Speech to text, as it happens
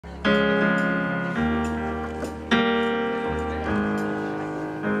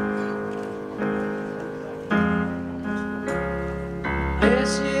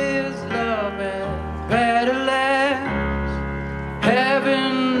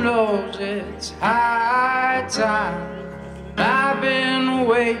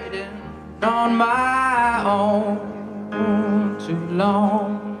on my own too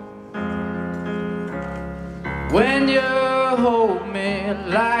long. When you hold me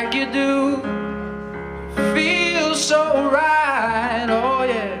like you do, feels so right, oh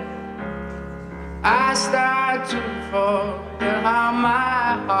yeah. I start to forget how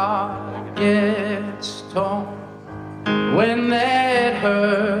my heart gets torn when that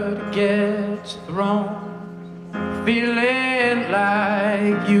hurt gets thrown, feeling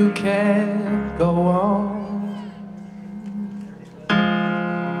like you can't go on.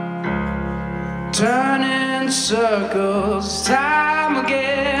 Turning circles time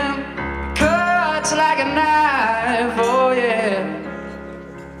again, cuts like a knife, oh yeah.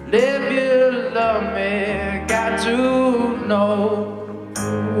 If you love me, got to know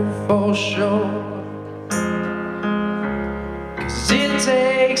for sure. 'Cause it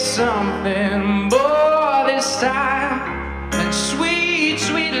takes something more this time than sweet,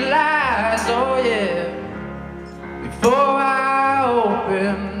 sweet lies, oh yeah. Before I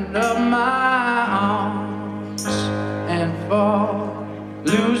open up my arms and fall,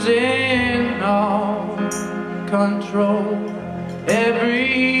 losing all control.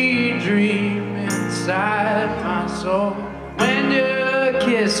 Every dream inside my soul. When you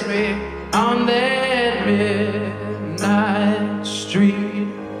kiss me on that midnight street,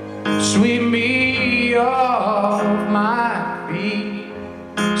 sweep me off my feet,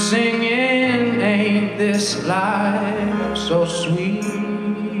 singing, ain't this life so sweet?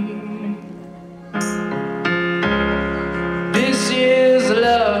 This is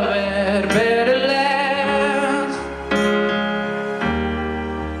love at better last.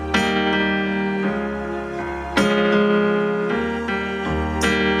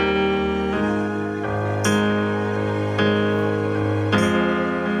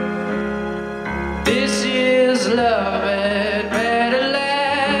 This is love at better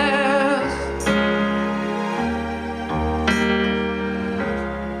last.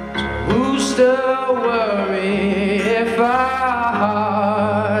 So who's to worry if our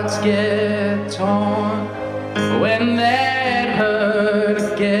hearts get torn? When that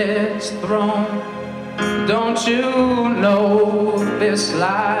hurt gets thrown, don't you know this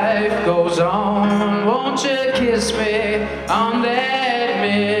life goes on? Won't you kiss me on that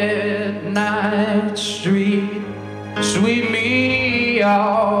midnight street, sweep me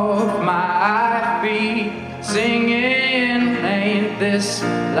off my feet, singing, ain't this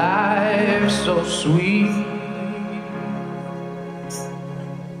life so sweet?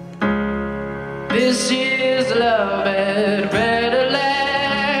 This is love at better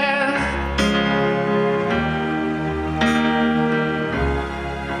last.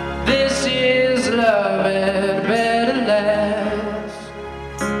 This is love at better last.